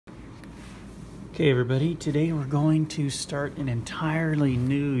Okay, everybody, today we're going to start an entirely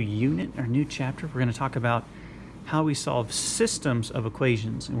new unit or new chapter. We're going to talk about how we solve systems of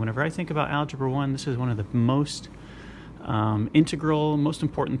equations. And whenever I think about Algebra 1, this is one of the most integral, most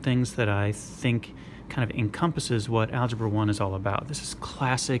important things that I think kind of encompasses what Algebra 1 is all about. This is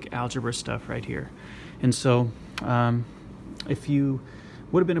classic algebra stuff right here. And so if you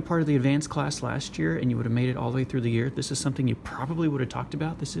would have been a part of the advanced class last year and you would have made it all the way through the year, this is something you probably would have talked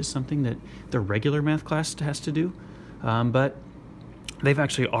about. This is something that the regular math class has to do, but they've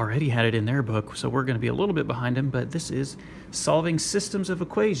actually already had it in their book, so we're going to be a little bit behind them. But this is solving systems of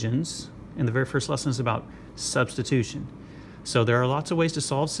equations, and the very first lesson is about substitution. So there are lots of ways to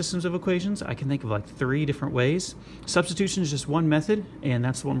solve systems of equations. I can think of like 3 different ways. Substitution is just one method, and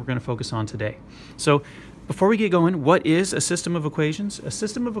that's the one we're going to focus on today. So before we get going, what is a system of equations? A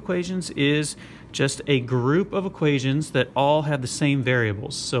system of equations is just a group of equations that all have the same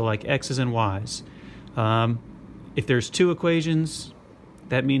variables, so like x's and y's. If there's 2 equations,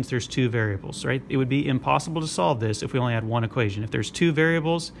 that means there's 2 variables, right? It would be impossible to solve this if we only had 1 equation. If there's 2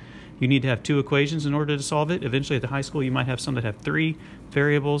 variables, you need to have 2 equations in order to solve it. Eventually at the high school, you might have some that have 3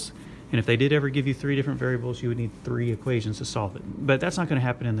 variables. And if they did ever give you 3 different variables, you would need 3 equations to solve it. But that's not going to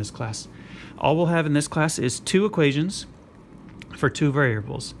happen in this class. All we'll have in this class is 2 equations for 2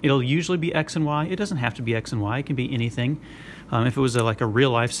 variables. It'll usually be x and y. It doesn't have to be x and y. It can be anything. If it was like a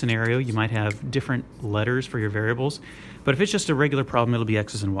real-life scenario, you might have different letters for your variables. But if it's just a regular problem, it'll be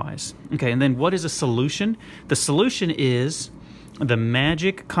x's and y's. Okay, and then what is a solution? The solution is the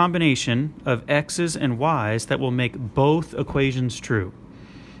magic combination of x's and y's that will make both equations true.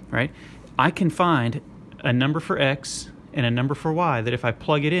 Right? I can find a number for x and a number for y that if I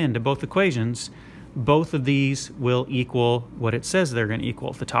plug it into both equations, both of these will equal what it says they're going to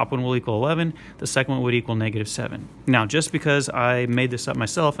equal. The top one will equal 11, the second one would equal -7. Now, just because I made this up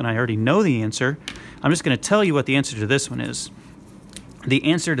myself and I already know the answer, I'm just going to tell you what the answer to this one is. The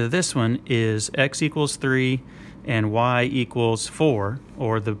answer to this one is x equals 3 and y equals 4,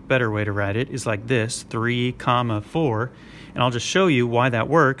 or the better way to write it is like this, 3, 4. And I'll just show you why that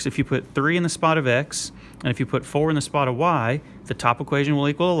works. If you put 3 in the spot of x, and if you put 4 in the spot of y, the top equation will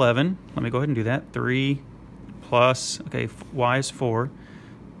equal 11. Let me go ahead and do that. 3 plus, okay, y is 4.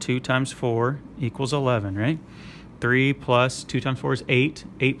 2 times 4 equals 11, right? 3 plus 2 times 4 is 8.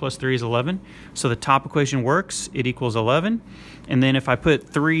 8 plus 3 is 11. So the top equation works. It equals 11. And then if I put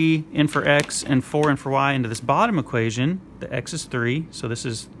 3 in for x and 4 in for y into this bottom equation, the x is 3. So this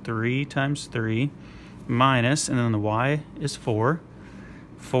is 3 times 3 minus, and then the y is 4.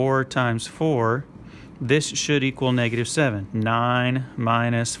 4 times 4, this should equal -7. 9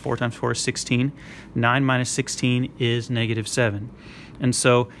 minus 4 times 4 is 16. 9 minus 16 is -7. And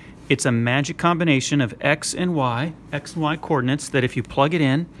so it's a magic combination of x and y coordinates that if you plug it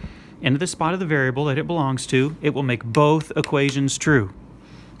in into the spot of the variable that it belongs to, it will make both equations true.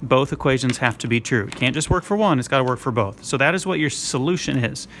 Both equations have to be true. It can't just work for one, it's got to work for both. So that is what your solution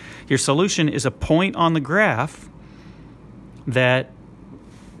is. Your solution is a point on the graph that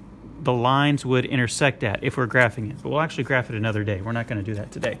the lines would intersect at if we're graphing it. But we'll actually graph it another day. We're not going to do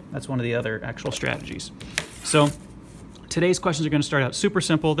that today. That's one of the other actual strategies. So today's questions are going to start out super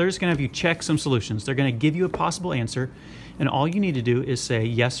simple. They're just going to have you check some solutions. They're going to give you a possible answer, and all you need to do is say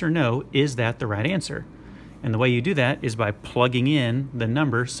yes or no, is that the right answer? And the way you do that is by plugging in the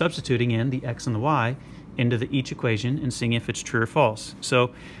number, substituting in the x and the y into each equation and seeing if it's true or false.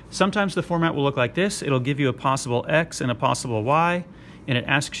 So sometimes the format will look like this. It'll give you a possible x and a possible y, and it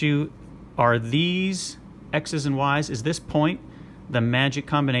asks you, are these x's and y's, is this point the magic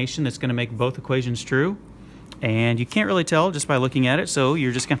combination that's going to make both equations true? And you can't really tell just by looking at it, so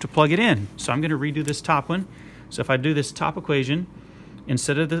you're just going to have to plug it in. So I'm going to redo this top one. So if I do this top equation,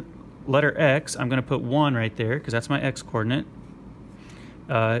 instead of the letter x, I'm going to put 1 right there because that's my x coordinate.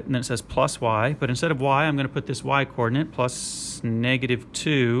 And then it says plus y, but instead of y, I'm going to put this y coordinate plus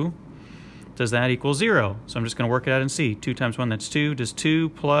 -2. Does that equal 0? So I'm just going to work it out and see. 2 times 1, that's 2. Does 2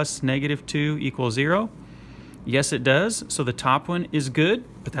 plus -2 equal 0? Yes, it does. So the top one is good,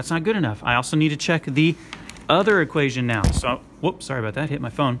 but that's not good enough. I also need to check the other equation now. So, whoops, sorry about that, hit my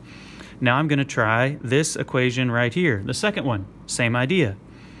phone. Now I'm going to try this equation right here, the second one. Same idea.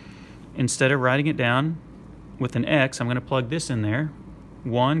 Instead of writing it down with an x, I'm going to plug this in there.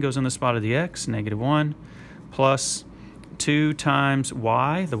 1 goes in the spot of the x, -1, plus 2 times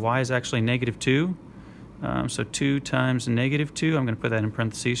y. The y is actually -2. So 2 times -2. I'm going to put that in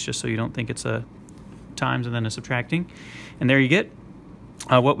parentheses just so you don't think it's a times and then a subtracting. And there you get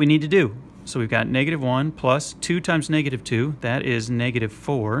what we need to do. So we've got -1 plus 2 times -2. That is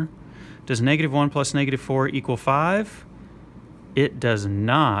 -4. Does -1 plus -4 equal 5? It does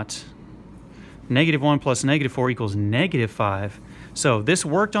not. -1 plus -4 equals -5. So this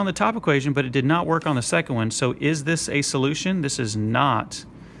worked on the top equation, but it did not work on the second one. So is this a solution? This is not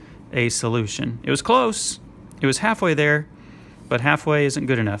a solution. It was close. It was halfway there, but halfway isn't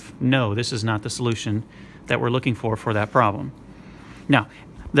good enough. No, this is not the solution that we're looking for that problem. Now,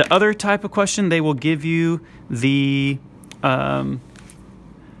 the other type of question, they will give you the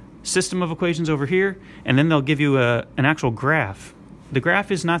system of equations over here, and then they'll give you an actual graph. The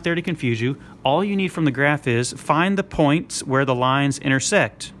graph is not there to confuse you. All you need from the graph is find the points where the lines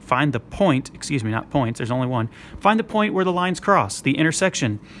intersect. Find the point, excuse me, not points, there's only one. Find the point where the lines cross, the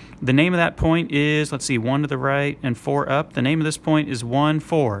intersection. The name of that point is, let's see, 1 to the right and 4 up. The name of this point is 1,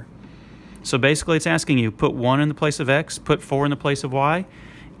 4. So basically it's asking you, put 1 in the place of x, put 4 in the place of y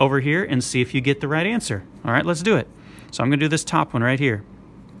over here, and see if you get the right answer. All right, let's do it. So I'm going to do this top one right here.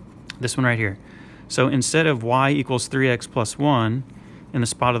 This one right here. So instead of y equals 3x plus 1, in the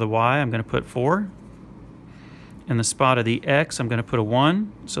spot of the y, I'm going to put 4. In the spot of the x, I'm going to put a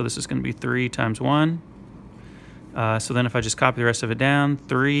 1. So this is going to be 3 times 1. So then if I just copy the rest of it down,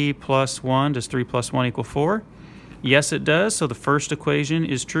 3 plus 1, does 3 plus 1 equal 4? Yes, it does. So the first equation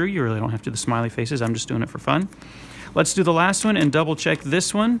is true. You really don't have to do the smiley faces. I'm just doing it for fun. Let's do the last one and double check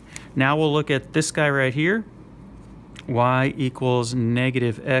this one. Now we'll look at this guy right here. Y equals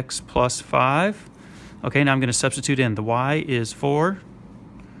 -x plus 5. Okay, now I'm going to substitute in. The y is 4.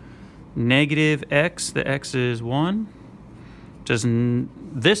 -x, the x is 1. Does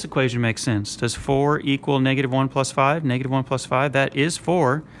this equation make sense? Does 4 equal -1 plus 5? -1 plus 5, that is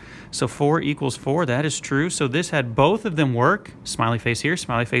 4. So 4 equals 4, that is true. So this had both of them work. Smiley face here,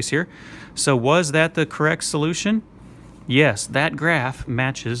 smiley face here. So was that the correct solution? Yes, that graph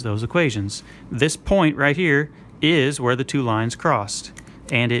matches those equations. This point right here is where the two lines crossed.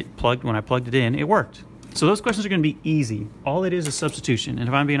 And when I plugged it in, it worked. So those questions are going to be easy. All it is substitution. And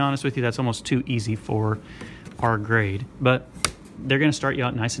if I'm being honest with you, that's almost too easy for our grade. But they're going to start you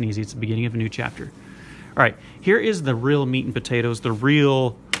out nice and easy. It's the beginning of a new chapter. All right, here is the real meat and potatoes, the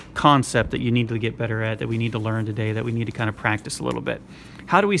real concept that you need to get better at, that we need to learn today, that we need to kind of practice a little bit.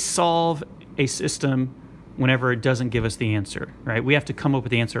 How do we solve a system whenever it doesn't give us the answer, right? We have to come up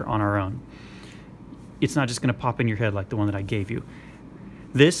with the answer on our own. It's not just going to pop in your head like the one that I gave you.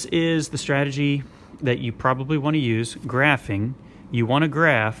 This is the strategy that you probably want to use, graphing. You want to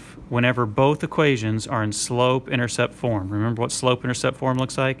graph whenever both equations are in slope-intercept form. Remember what slope-intercept form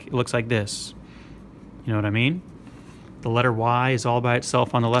looks like? It looks like this. You know what I mean? The letter y is all by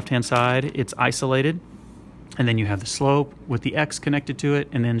itself on the left-hand side. It's isolated. And then you have the slope with the x connected to it,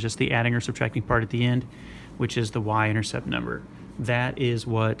 and then just the adding or subtracting part at the end, which is the y-intercept number. That is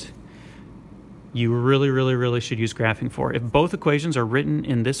what you really, really, really should use graphing for. If both equations are written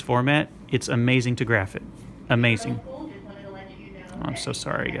in this format, it's amazing to graph it. Amazing. Oh, I'm so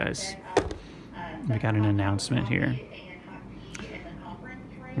sorry, guys. We got an announcement here.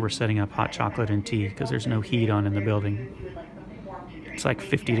 We're setting up hot chocolate and tea because there's no heat on in the building. It's like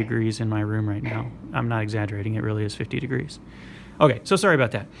 50 degrees in my room right now. I'm not exaggerating. It really is 50 degrees. Okay, so sorry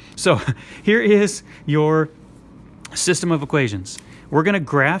about that. So here is your system of equations. We're going to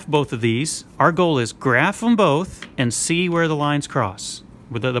graph both of these. Our goal is graph them both and see where the lines cross.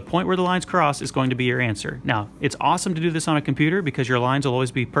 The point where the lines cross is going to be your answer. Now, it's awesome to do this on a computer because your lines will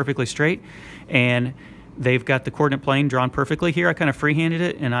always be perfectly straight and they've got the coordinate plane drawn perfectly. Here I kind of freehanded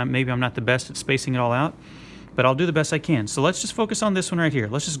it and maybe I'm not the best at spacing it all out, but I'll do the best I can. So let's just focus on this one right here.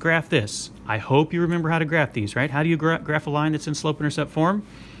 Let's just graph this. I hope you remember how to graph these, right? How do you graph a line that's in slope-intercept form?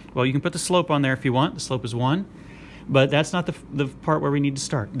 Well, you can put the slope on there if you want. The slope is 1. But that's not the part where we need to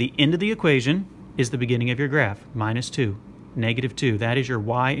start. The end of the equation is the beginning of your graph, -2, -2. That is your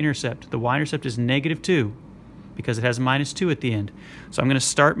y-intercept. The y-intercept is -2 because it has -2 at the end. So I'm going to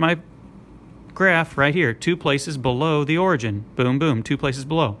start my graph right here, 2 places below the origin. Boom, boom, 2 places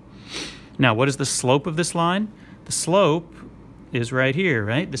below. Now, what is the slope of this line? The slope is right here,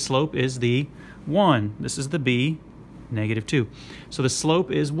 right? The slope is the 1. This is the b, -2. So the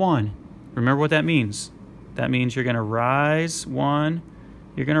slope is 1. Remember what that means. That means you're going to rise 1,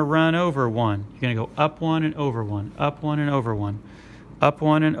 you're going to run over 1. You're going to go up 1 and over 1, up 1 and over 1, up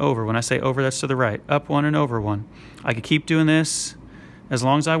 1 and over. When I say over, that's to the right. Up 1 and over 1. I could keep doing this as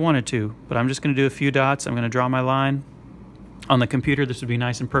long as I wanted to, but I'm just going to do a few dots. I'm going to draw my line. On the computer, this would be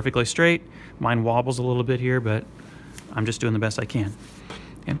nice and perfectly straight. Mine wobbles a little bit here, but I'm just doing the best I can.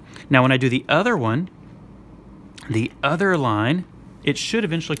 Okay. Now, when I do the other one, the other line, it should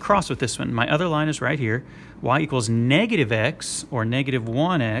eventually cross with this one. My other line is right here. Y equals -x, or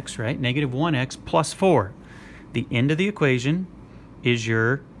 -1x, right? -1x plus 4. The end of the equation is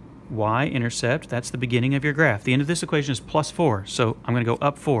your y-intercept. That's the beginning of your graph. The end of this equation is +4. So I'm going to go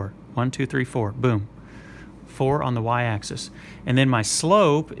up 4, 1, 2, 3, 4. Boom. 4 on the y-axis. And then my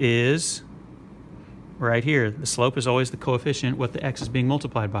slope is right here. The slope is always the coefficient, what the x is being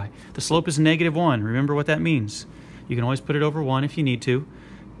multiplied by. The slope is -1. Remember what that means. You can always put it over 1 if you need to.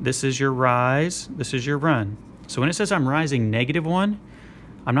 This is your rise. This is your run. So when it says I'm rising -1,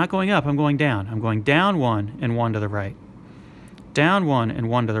 I'm not going up, I'm going down. I'm going down 1 and 1 to the right. Down 1 and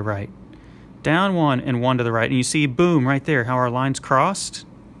 1 to the right. Down 1 and 1 to the right. And you see, boom, right there, how our lines crossed.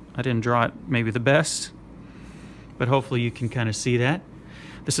 I didn't draw it maybe the best, but hopefully you can kind of see that.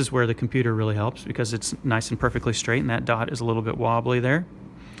 This is where the computer really helps because it's nice and perfectly straight, and that dot is a little bit wobbly there.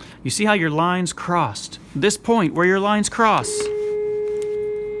 You see how your lines crossed. This point where your lines cross,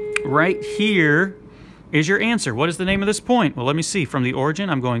 right here is your answer. What is the name of this point? Well, let me see. From the origin,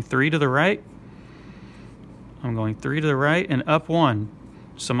 I'm going 3 to the right. I'm going 3 to the right and up 1.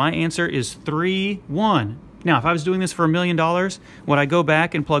 So my answer is 3, 1. Now, if I was doing this for $1 million, would I go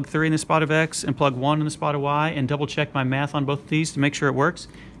back and plug 3 in the spot of x and plug 1 in the spot of y and double check my math on both of these to make sure it works?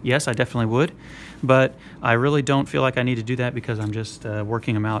 Yes, I definitely would. But I really don't feel like I need to do that because I'm just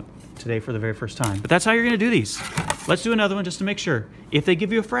working them out today for the very first time. But that's how you're going to do these. Let's do another one just to make sure. If they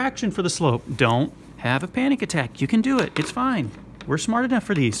give you a fraction for the slope, don't have a panic attack. You can do it. It's fine. We're smart enough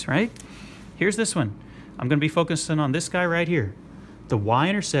for these, right? Here's this one. I'm going to be focusing on this guy right here. The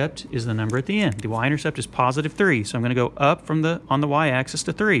y-intercept is the number at the end. The y-intercept is +3, so I'm going to go up from on the y-axis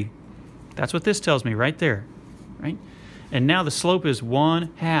to 3. That's what this tells me right there, right? And now the slope is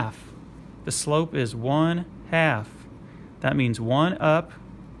 1/2. The slope is 1/2. That means 1 up,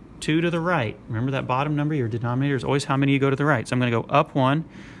 2 to the right. Remember that bottom number, your denominator is always how many you go to the right. So I'm going to go up 1,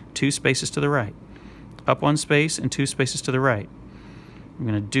 2 spaces to the right. Up 1 space and 2 spaces to the right. I'm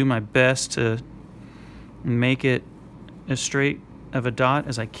going to do my best to make it as straight of a dot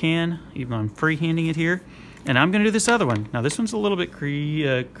as I can, even though I'm freehanding it here. And I'm going to do this other one. Now this one's a little bit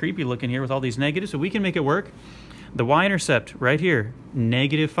creepy looking here with all these negatives, so we can make it work. The y-intercept right here,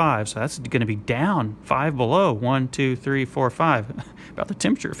 -5, so that's going to be down 5 below. 1, 2, 3, 4, 5. About the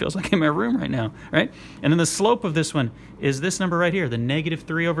temperature it feels like in my room right now, right? And then the slope of this one is this number right here, the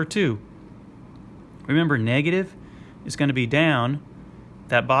 -3/2. Remember, negative is going to be down.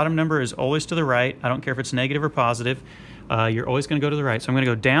 That bottom number is always to the right. I don't care if it's negative or positive. You're always going to go to the right. So I'm going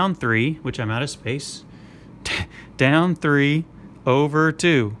to go down 3, which I'm out of space, down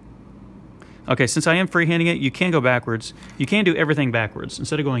 3/2. Okay, since I am freehanding it, you can go backwards. You can do everything backwards.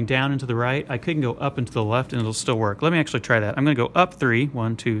 Instead of going down and to the right, I could go up and to the left, and it'll still work. Let me actually try that. I'm going to go up 3,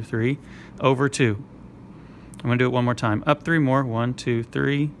 1, 2, 3, over 2. I'm going to do it one more time. Up 3 more, 1, 2,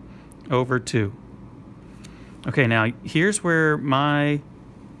 3, over 2. Okay, now here's where my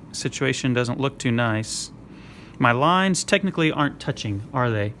situation doesn't look too nice. My lines technically aren't touching, are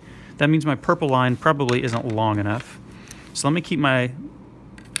they? That means my purple line probably isn't long enough. So let me keep my,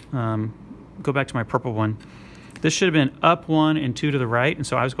 go back to my purple one. This should have been up 1 and 2 to the right, and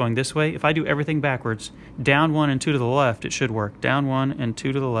so I was going this way. If I do everything backwards, down 1 and 2 to the left, it should work. Down 1 and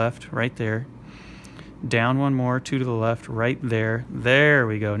 2 to the left, right there. Down 1 more, 2 to the left, right there. There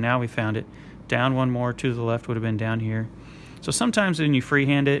we go, now we found it. Down 1 more, 2 to the left would have been down here. So sometimes when you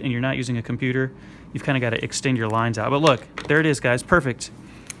freehand it and you're not using a computer, you've kind of got to extend your lines out. But look, there it is, guys, perfect.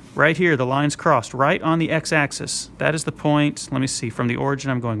 Right here, the lines crossed right on the x-axis. That is the point. Let me see. From the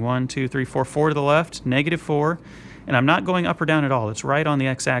origin, I'm going 1, 2, 3, 4, 4 to the left, -4. And I'm not going up or down at all. It's right on the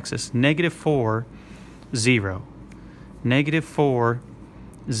x-axis. -4, 0. -4,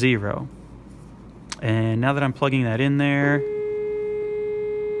 0. And now that I'm plugging that in there,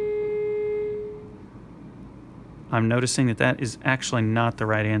 I'm noticing that that is actually not the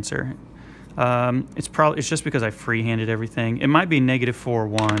right answer. It's just because I freehanded everything. It might be -4,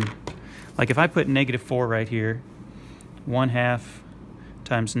 1. Like if I put -4 right here, 1/2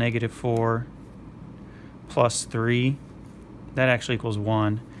 times -4 plus 3, that actually equals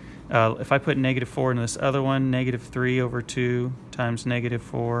 1. If I put -4 into this other one, -3/2 times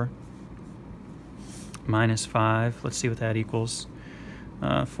 -4 minus 5. Let's see what that equals.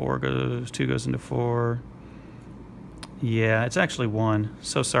 2 goes into 4. Yeah, it's actually 1.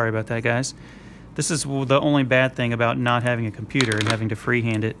 So sorry about that, guys. This is the only bad thing about not having a computer and having to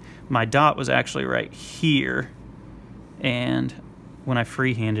freehand it. My dot was actually right here, and when I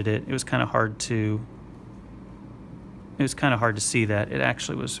freehanded it, it was kind of hard to see that. It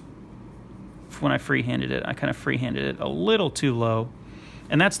actually was, when I freehanded it, I kind of freehanded it a little too low.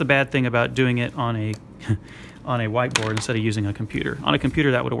 And that's the bad thing about doing it on a on a whiteboard instead of using a computer. On a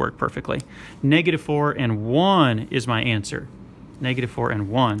computer, that would have worked perfectly. -4 and 1 is my answer. -4 and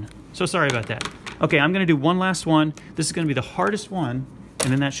 1. So sorry about that. Okay, I'm going to do one last one. This is going to be the hardest one,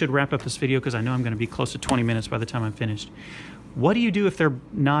 and then that should wrap up this video because I know I'm going to be close to 20 minutes by the time I'm finished. What do you do if they're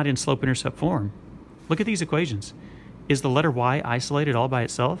not in slope-intercept form? Look at these equations. Is the letter y isolated all by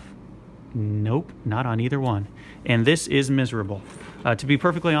itself? Nope, not on either one. And this is miserable. To be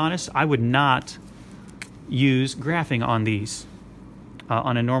perfectly honest, I would not use graphing on these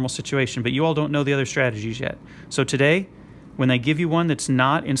on a normal situation, but you all don't know the other strategies yet. So today, when they give you one that's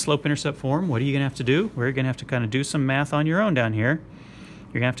not in slope-intercept form, what are you going to have to do? We're going to have to kind of do some math on your own down here.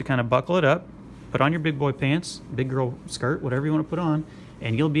 You're going to have to kind of buckle it up, put on your big boy pants, big girl skirt, whatever you want to put on,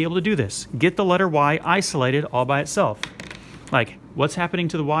 and you'll be able to do this. Get the letter y isolated all by itself. Like, what's happening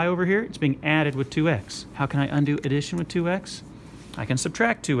to the y over here? It's being added with 2x. How can I undo addition with 2x? I can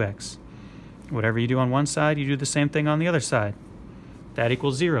subtract 2x. Whatever you do on one side, you do the same thing on the other side. That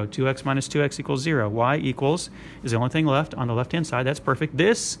equals 0. 2x minus 2x equals 0. Y equals is the only thing left on the left-hand side. That's perfect.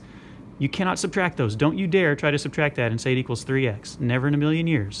 This, you cannot subtract those. Don't you dare try to subtract that and say it equals 3x. Never in a million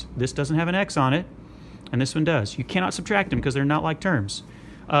years. This doesn't have an x on it, and this one does. You cannot subtract them because they're not like terms.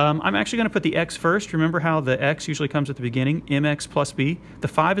 I'm actually going to put the x first. Remember how the x usually comes at the beginning, mx plus b. The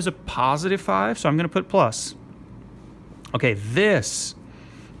 5 is a positive 5, so I'm going to put plus. Okay, this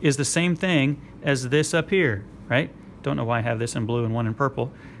is the same thing as this up here, right? Don't know why I have this in blue and one in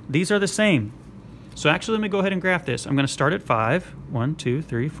purple. These are the same. So actually, let me go ahead and graph this. I'm going to start at 5. 1, 2,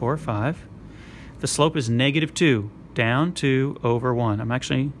 3, 4, 5. The slope is -2, down 2 over 1. I'm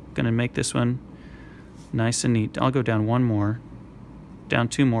actually going to make this one nice and neat. I'll go down one more, down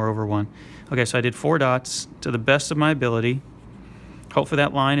 2 more over 1. Okay, so I did 4 dots to the best of my ability. Hopefully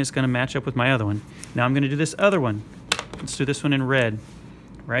that line is going to match up with my other one. Now I'm going to do this other one. Let's do this one in red,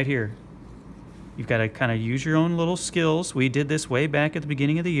 right here. You've got to kind of use your own little skills. We did this way back at the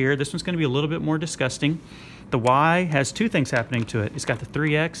beginning of the year. This one's going to be a little bit more disgusting. The y has 2 things happening to it. It's got the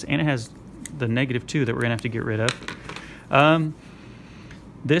 3x and it has the -2 that we're going to have to get rid of.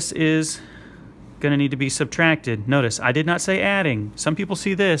 This is going to need to be subtracted. Notice, I did not say adding. Some people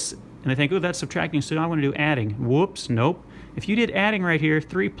see this and they think, oh, that's subtracting, so now I want to do adding. Whoops, nope. If you did adding right here,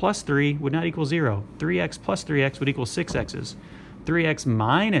 3 plus 3 would not equal 0. 3x plus 3x would equal 6x's. 3x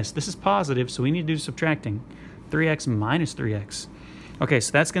minus, this is positive, so we need to do subtracting. 3x minus 3x. Okay,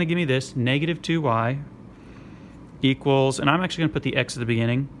 so that's going to give me this, -2y equals, and I'm actually going to put the x at the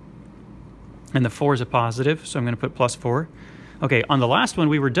beginning, and the 4 is a positive, so I'm going to put plus 4. Okay, on the last one,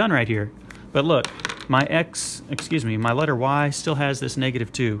 we were done right here. But look, my my letter y still has this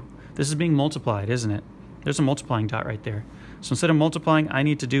 -2. This is being multiplied, isn't it? There's a multiplying dot right there. So instead of multiplying, I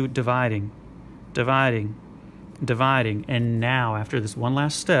need to do dividing, dividing, dividing, and now after this one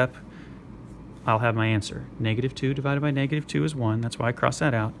last step, I'll have my answer. -2 divided by -2 is 1. That's why I cross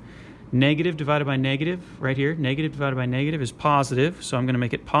that out. Negative divided by negative, right here, negative divided by negative is positive, so I'm going to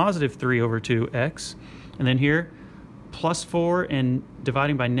make it positive 3 over 2x. And then here, plus 4 and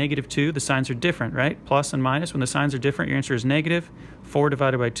dividing by -2, the signs are different, right? Plus and minus, when the signs are different, your answer is negative. 4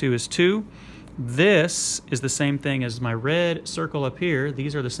 divided by 2 is 2. This is the same thing as my red circle up here.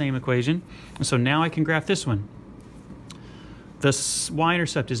 These are the same equation. And so now I can graph this one. The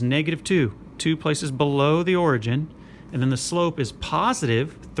y-intercept is -2, 2 places below the origin, and then the slope is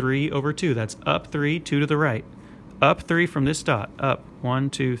positive 3 over 2. That's up 3, 2 to the right. Up 3 from this dot. Up 1,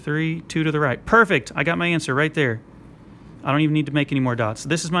 2, 3, 2 to the right. Perfect. I got my answer right there. I don't even need to make any more dots.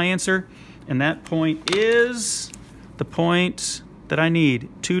 This is my answer, and that point is the point that I need.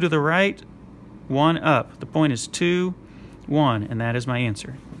 2 to the right, 1 up. The point is 2, 1, and that is my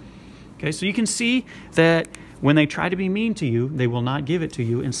answer. Okay, so you can see that when they try to be mean to you, they will not give it to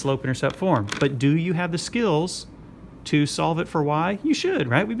you in slope-intercept form. But do you have the skills to solve it for y? You should,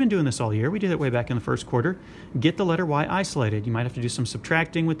 right? We've been doing this all year. We did it way back in the first quarter. Get the letter y isolated. You might have to do some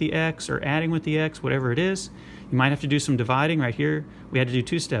subtracting with the x or adding with the x, whatever it is. You might have to do some dividing right here. We had to do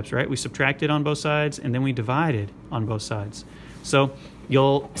 2 steps, right? We subtracted on both sides and then we divided on both sides. So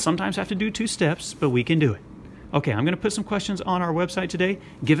you'll sometimes have to do 2 steps, but we can do it. Okay, I'm going to put some questions on our website today.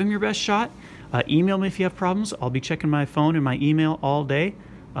 Give them your best shot. Email me if you have problems. I'll be checking my phone and my email all day,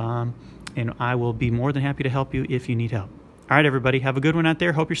 and I will be more than happy to help you if you need help. All right, everybody, have a good one out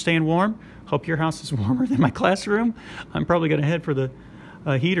there. Hope you're staying warm. Hope your house is warmer than my classroom. I'm probably going to head for the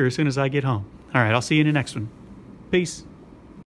heater as soon as I get home. All right, I'll see you in the next one. Peace.